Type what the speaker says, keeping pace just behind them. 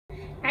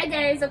Hi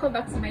guys, welcome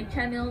back to my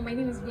channel. My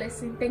name is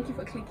Blessing. Thank you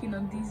for clicking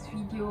on this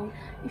video.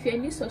 If you're a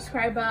new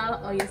subscriber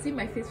or you're seeing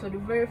my face for the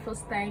very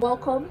first time,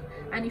 welcome.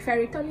 And if you're a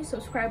returning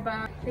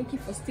subscriber, thank you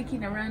for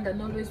sticking around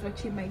and always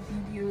watching my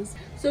videos.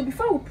 So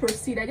before we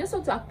proceed, I just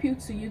want to appeal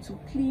to you to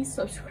please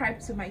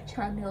subscribe to my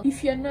channel.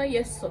 If you're not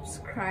yet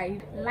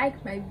subscribed,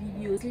 like my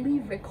videos,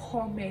 leave a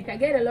comment. I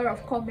get a lot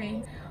of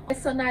comments.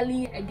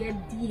 Personally, I get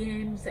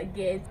DMs, I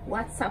get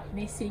WhatsApp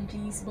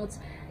messages, but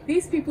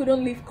these people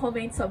don't leave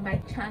comments on my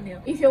channel.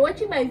 If you're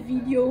watching my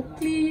video,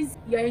 please,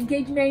 your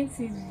engagement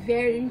is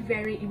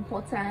very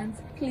important.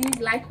 Please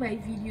like my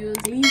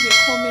videos, leave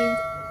a comment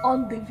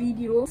on the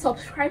video,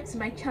 subscribe to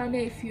my channel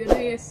if you're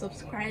not yet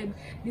subscribed.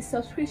 The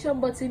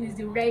subscription button is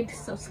the red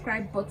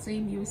subscribe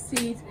button. You'll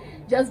see it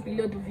just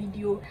below the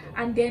video,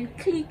 and then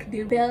click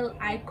the bell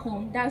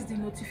icon. That's the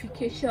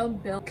notification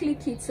bell.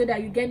 Click it so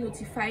that you get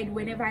notified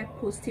whenever I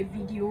post a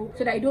video,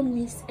 so that you don't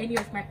miss any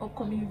of my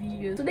upcoming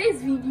videos.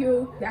 Today's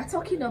video, we are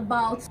talking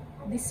about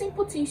the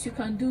simple things you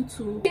can do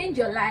to change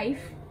your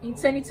life in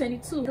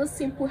 2022. Those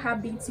simple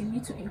habits you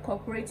need to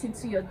incorporate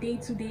into your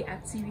day-to-day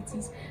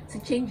activities to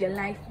change your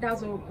life.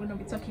 That's what we're going to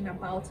be talking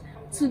about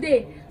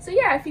today. So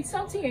yeah, if it's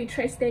something you're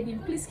interested in,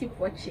 please keep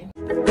watching.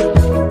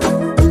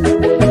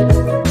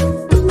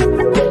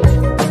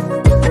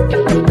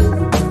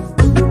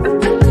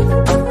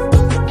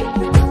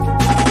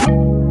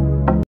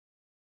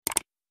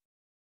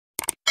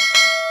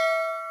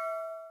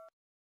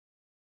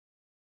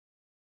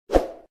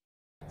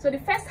 So the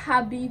first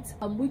habit,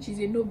 which is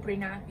a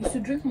no-brainer, is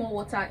to drink more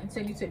water in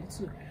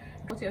 2022.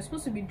 What you're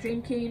supposed to be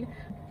drinking,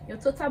 your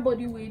total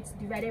body weight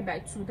divided by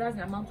 2, that's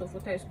the amount of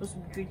water you're supposed to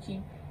be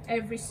drinking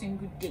every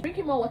single day.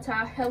 Drinking more water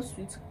helps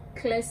with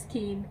clear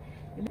skin.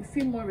 You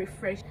feel more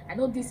refreshed. I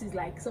know this is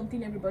like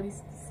something everybody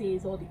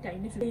says all the time,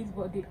 you need to say it,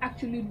 but they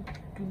actually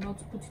do not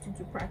put it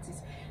into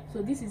practice.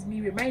 So this is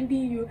me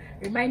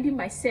reminding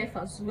myself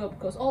as well,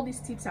 because all these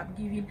tips I'm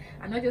giving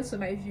are not just for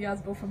my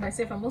viewers but for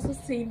myself. I'm also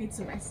saying it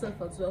to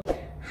myself as well.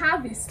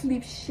 Have a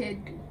sleep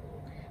schedule.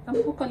 Some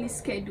people call it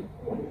schedule.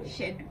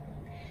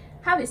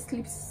 Have a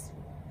sleep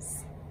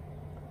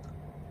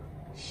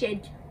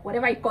schedule,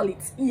 whatever you call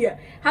it. Yeah,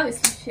 have a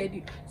sleep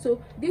schedule.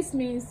 So this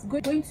means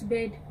going to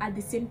bed at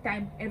the same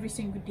time every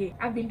single day.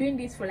 I've been doing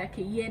this for like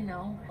a year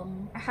now.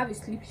 I have a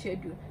sleep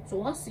schedule. So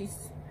once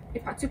it's a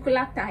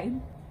particular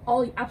time,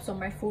 all the apps on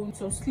my phone,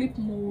 so sleep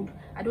mode,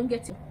 I don't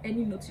get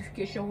any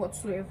notification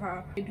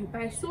whatsoever.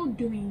 By so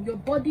doing, your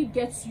body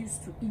gets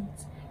used to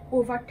it.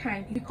 Over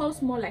time it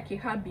becomes more like a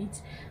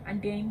habit, and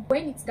then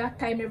when it's that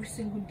time every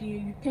single day,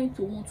 you tend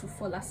to want to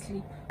fall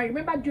asleep. I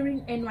remember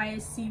during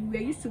NYSC, we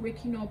were used to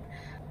waking up,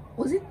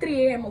 was it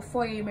 3 a.m. or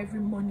 4 a.m.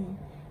 every morning.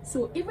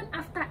 So even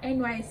after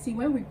NYSC,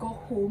 when we got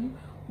home,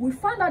 we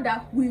found out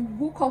that we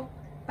woke up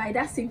by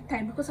that same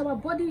time because our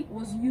body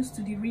was used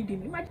to the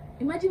rhythm.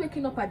 Imagine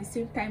waking up at the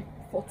same time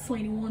for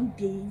 21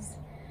 days.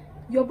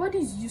 Your body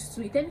is used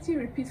to it. Anything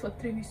you repeat for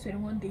 3 weeks,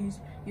 21 days,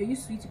 you're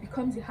used to it. It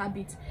becomes a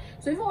habit.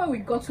 So even when we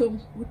got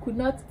home, we could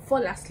not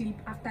fall asleep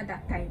after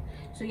that time.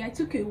 So yeah, it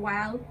took a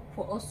while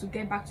for us to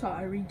get back to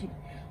our rhythm.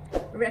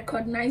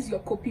 Recognize your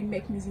coping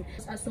mechanism.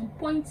 At some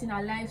point in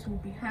our lives, we'll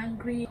be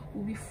hungry,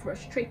 we'll be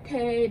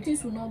frustrated,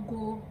 things will not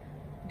go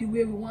the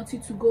way we want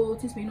it to go,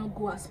 things may not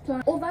go as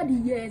planned. Over the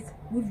years,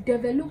 we've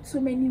developed so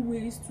many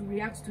ways to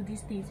react to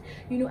these things.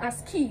 You know,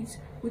 as kids,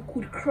 we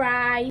could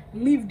cry,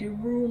 leave the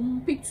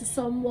room, speak to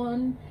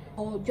someone,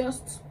 or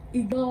just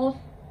ignore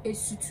a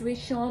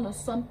situation or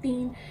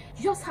something.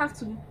 You just have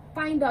to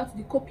find out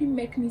the coping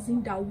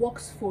mechanism that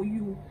works for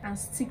you and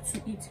stick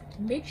to it.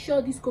 Make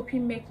sure these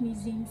coping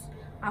mechanisms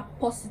are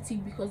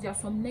positive, because there are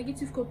some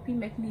negative coping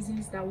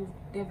mechanisms that we've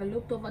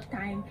developed over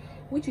time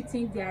which you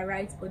think they are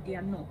right but they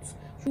are not.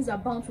 Things are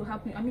bound to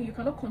happen. I mean, you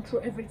cannot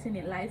control everything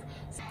in life.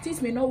 So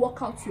things may not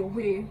work out your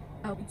way.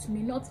 It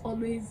may not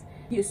always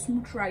be a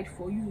smooth ride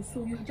for you,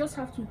 so you just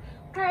have to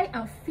try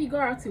and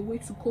figure out a way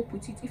to cope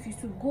with it. If you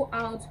should go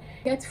out,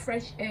 get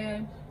fresh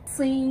air,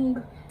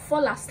 sing,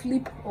 fall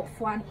asleep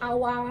for an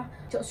hour,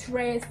 just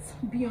rest,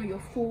 be on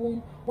your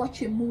phone,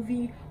 watch a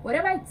movie,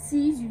 whatever it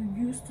is you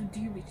use to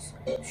deal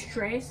with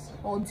stress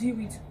or deal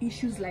with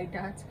issues like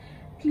that.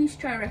 Please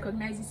try and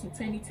recognize this in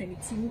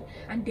 2022,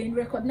 and then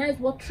recognize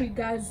what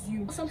triggers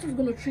you. If something's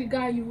going to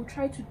trigger you,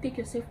 try to take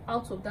yourself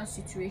out of that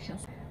situation.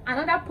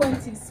 Another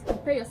point is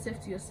compare yourself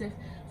to yourself.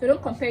 So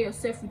don't compare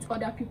yourself with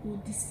other people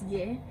this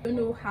year. You don't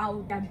know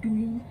how they're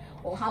doing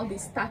or how they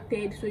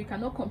started, so you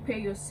cannot compare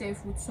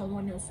yourself with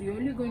someone else. So you're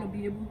only going to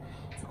be able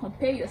to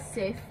compare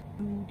yourself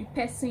to the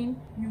person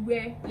you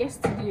were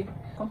yesterday.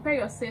 Compare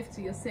yourself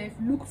to yourself.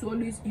 Look to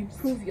always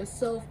improve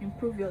yourself,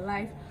 improve your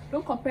life.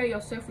 Don't compare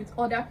yourself with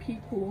other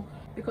people,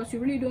 because you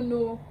really don't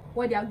know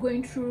what they are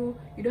going through.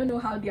 You don't know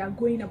how they are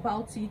going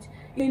about it.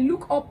 They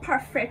look all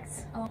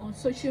perfect on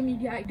social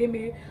media. They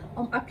may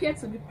appear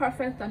to be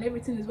perfect and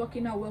everything is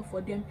working out well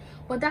for them,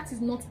 but that is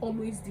not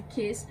always the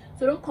case.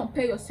 So don't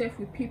compare yourself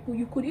with people.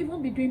 You could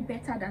even be doing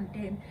better than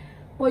them,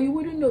 but you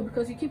wouldn't know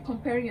because you keep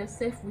comparing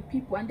yourself with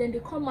people, and then they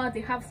come out, they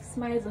have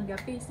smiles on their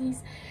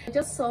faces, they're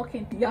just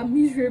sulking, they are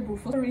miserable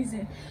for no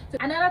reason. So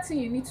another thing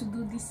you need to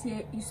do this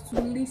year is to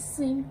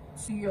listen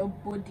to your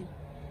body.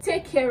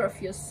 Take care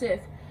of yourself.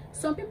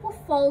 Some people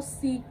fall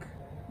sick,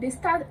 they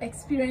start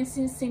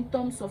experiencing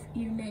symptoms of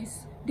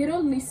illness, they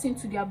don't listen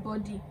to their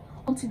body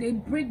until they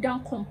break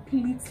down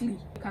completely.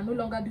 They can no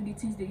longer do the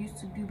things they used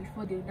to do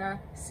before they now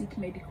seek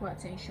medical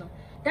attention.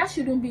 That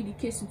shouldn't be the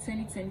case in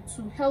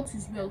 2022. Health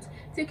is wealth.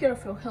 Take care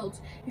of your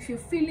health. If you're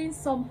feeling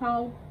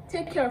somehow,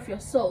 take care of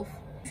yourself.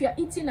 If you're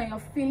eating and you're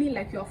feeling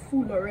like you're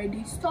full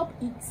already, stop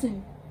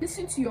eating.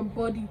 Listen to your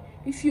body.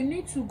 If you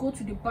need to go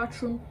to the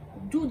bathroom,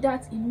 do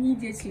that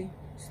immediately.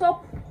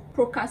 Stop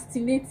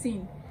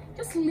procrastinating.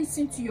 Just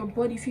listen to your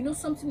body. If you know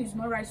something is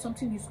not right,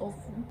 something is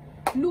awful,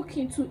 look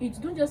into it.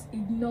 Don't just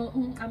ignore,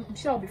 I'm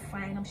sure I'll be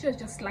fine, I'm sure it's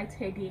just slight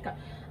headache.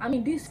 I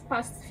mean, these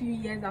past few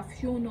years have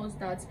shown us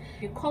that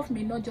a cough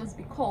may not just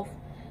be cough.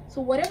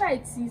 So whatever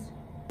it is,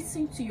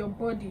 listen to your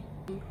body.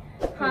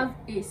 Have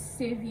a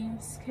saving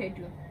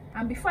schedule.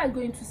 And before I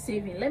go into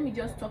saving, let me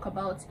just talk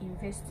about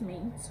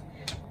investment.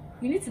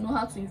 You need to know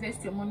how to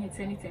invest your money in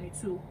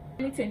 2022.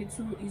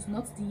 2022 is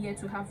not the year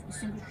to have a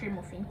single stream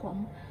of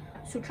income,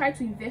 so try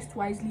to invest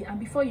wisely. And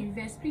before you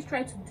invest, please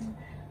try to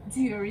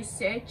do your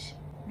research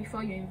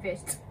before you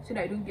invest, so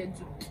that you don't get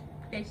duped.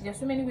 There's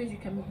so many ways you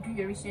can do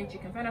your research. You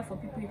can find out from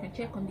people, you can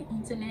check on the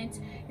internet,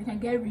 you can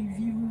get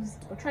reviews,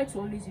 but try to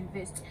always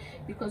invest,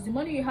 because the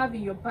money you have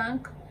in your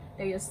bank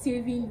that you're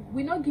saving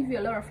will not give you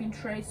a lot of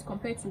interest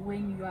compared to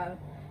when you are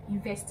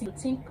investing. So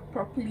think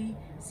properly,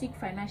 seek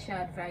financial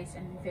advice,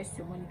 and invest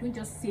your money. Don't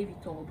just save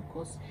it all,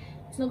 because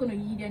it's not going to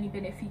yield any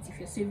benefit if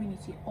you're saving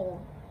it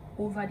all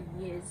over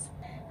the years.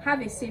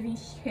 Have a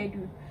savings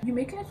schedule. You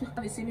may claim to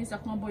have a savings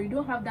account, but you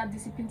don't have that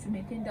discipline to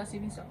maintain that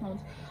savings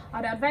account.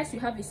 I'd advise you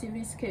have a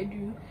savings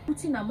schedule.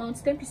 Put in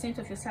amounts, 10%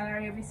 of your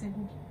salary every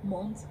single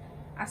month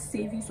as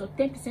savings, or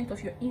 10%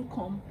 of your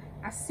income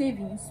as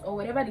savings, or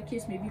whatever the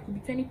case may be. It could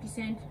be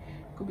 20%, it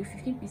could be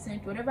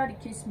 15%, whatever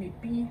the case may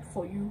be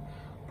for you.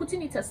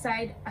 Putting it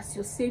aside as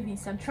your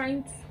savings and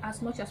trying to,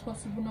 as much as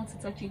possible, not to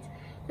touch it,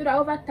 so that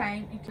over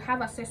time you can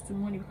have access to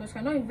money, because you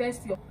cannot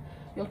invest your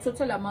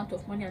total amount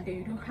of money and then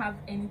you don't have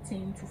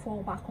anything to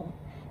fall back on.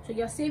 So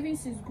your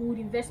savings is good,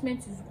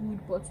 investment is good,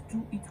 but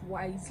do it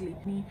wisely.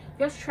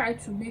 Just try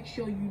to make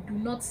sure you do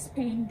not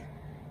spend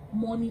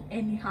money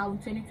anyhow in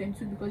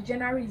 2022, because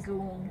January is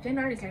long.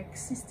 January is like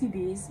 60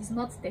 days, it's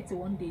not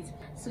 31 days.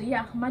 So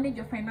yeah, manage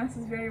your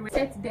finances very well.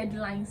 Set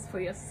deadlines for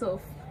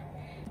yourself.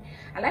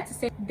 I like to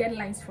set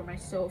deadlines for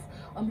myself.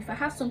 If I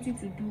have something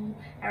to do,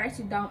 I write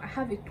it down. I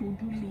have a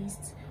to-do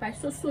list. By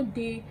so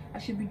day I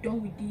should be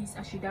done with this,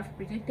 I should have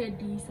presented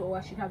this, or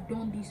I should have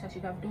done this, I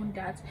should have done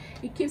that.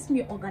 It keeps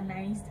me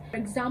organized. For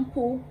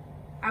example,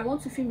 I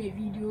want to film a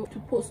video to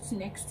post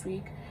next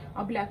week.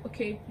 I'll be like,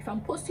 okay, if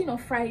I'm posting on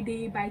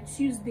Friday, by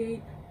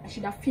Tuesday I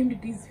should have filmed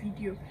this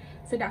video,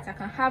 so that I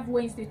can have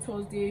Wednesday,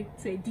 Thursday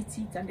to edit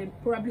it, and then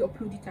probably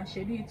upload it and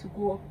schedule it to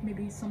go up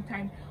maybe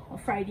sometime on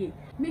Friday.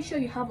 Make sure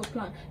you have a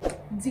plan.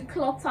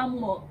 Declutter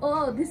more.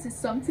 Oh, this is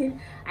something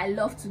I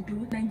love to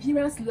do.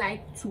 Nigerians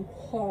like to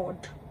hoard.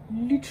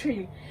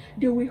 Literally,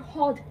 they will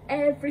hoard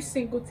every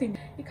single thing.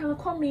 It can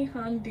come in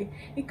handy,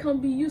 it can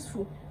be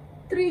useful.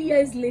 3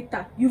 years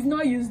later, you've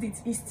not used it,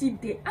 it's still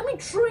there. I mean,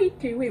 throw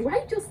it away.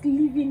 Why just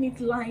leaving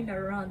it lying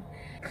around?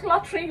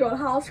 Cluttering your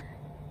house,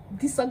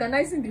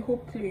 disorganizing the whole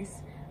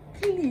place.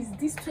 Please,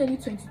 this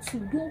 2022,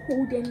 don't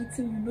hold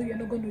anything you know you're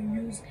not going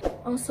to use.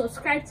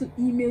 Unsubscribe to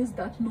emails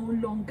that no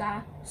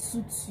longer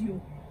suits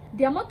you.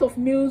 The amount of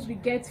mails we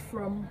get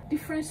from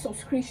different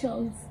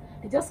subscriptions,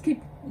 they just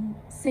keep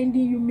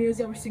sending you mails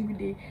every single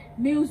day.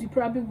 Mails you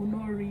probably will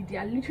not read. They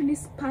are literally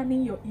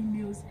spamming your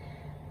emails.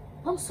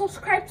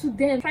 Unsubscribe to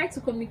them. Try to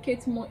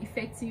communicate more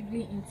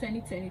effectively in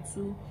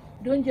 2022.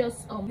 Don't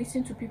just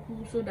listen to people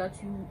so that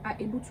you are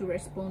able to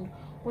respond,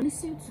 but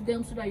listen to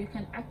them so that you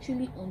can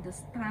actually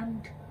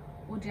understand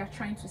what they are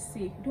trying to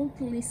say. Don't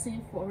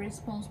listen for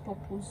response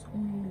purpose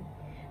only.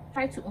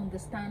 Try to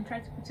understand, try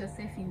to put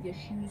yourself in their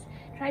shoes,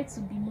 try to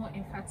be more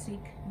emphatic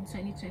in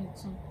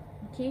 2022.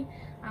 Okay,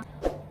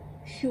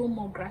 show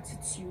more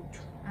gratitude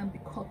and be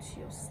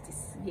courteous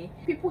this year.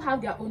 People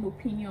have their own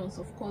opinions,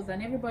 of course,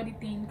 and everybody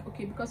think,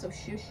 okay, because of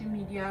social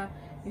media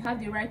you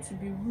have the right to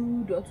be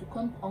rude or to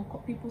come on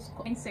people's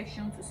comment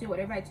section to say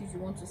whatever it is you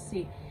want to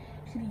say.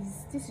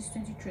 Please, this is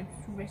 2022.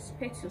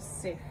 Respect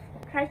yourself.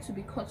 Try to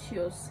be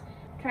courteous.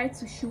 Try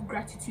to show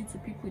gratitude to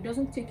people. It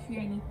doesn't take you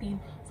anything.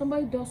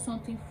 Somebody does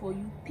something for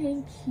you,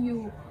 thank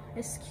you,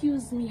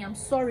 excuse me, I'm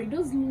sorry.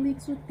 Those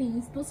little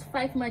things, those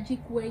 5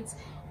 magic words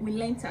we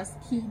learned as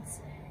kids,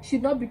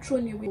 should not be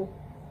thrown away.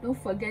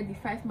 Don't forget the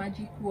 5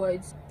 magic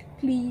words: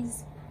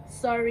 please,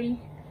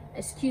 sorry,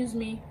 excuse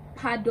me,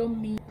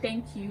 pardon me,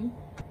 thank you.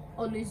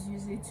 Always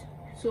use it.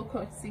 Show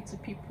courtesy to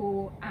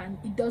people, and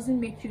it doesn't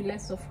make you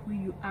less of who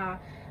you are.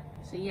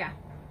 So yeah,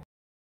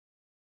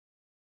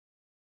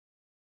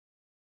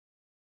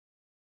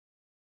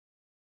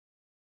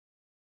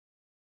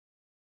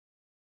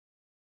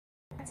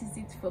 that is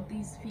it for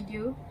this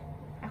video.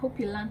 I hope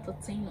you learned a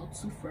thing or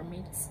two from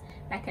it.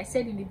 Like I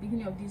said in the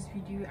beginning of this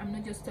video, I'm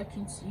not just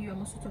talking to you, I'm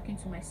also talking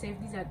to myself.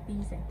 These are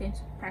things I intend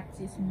to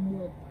practice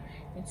more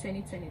in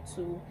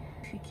 2022.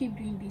 If you keep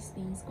doing these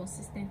things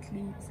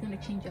consistently, it's going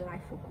to change your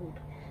life for good.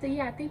 So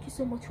yeah, thank you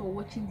so much for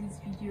watching this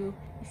video.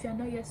 If you're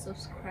not yet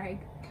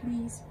subscribed,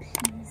 please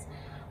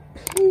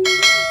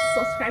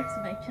subscribe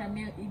to my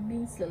channel. It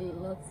means a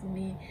lot to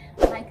me.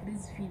 Like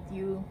this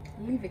video,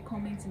 leave a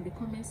comment in the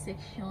comment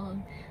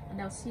section,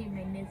 and I'll see you in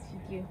my next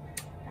video.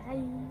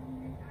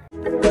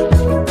 Bye.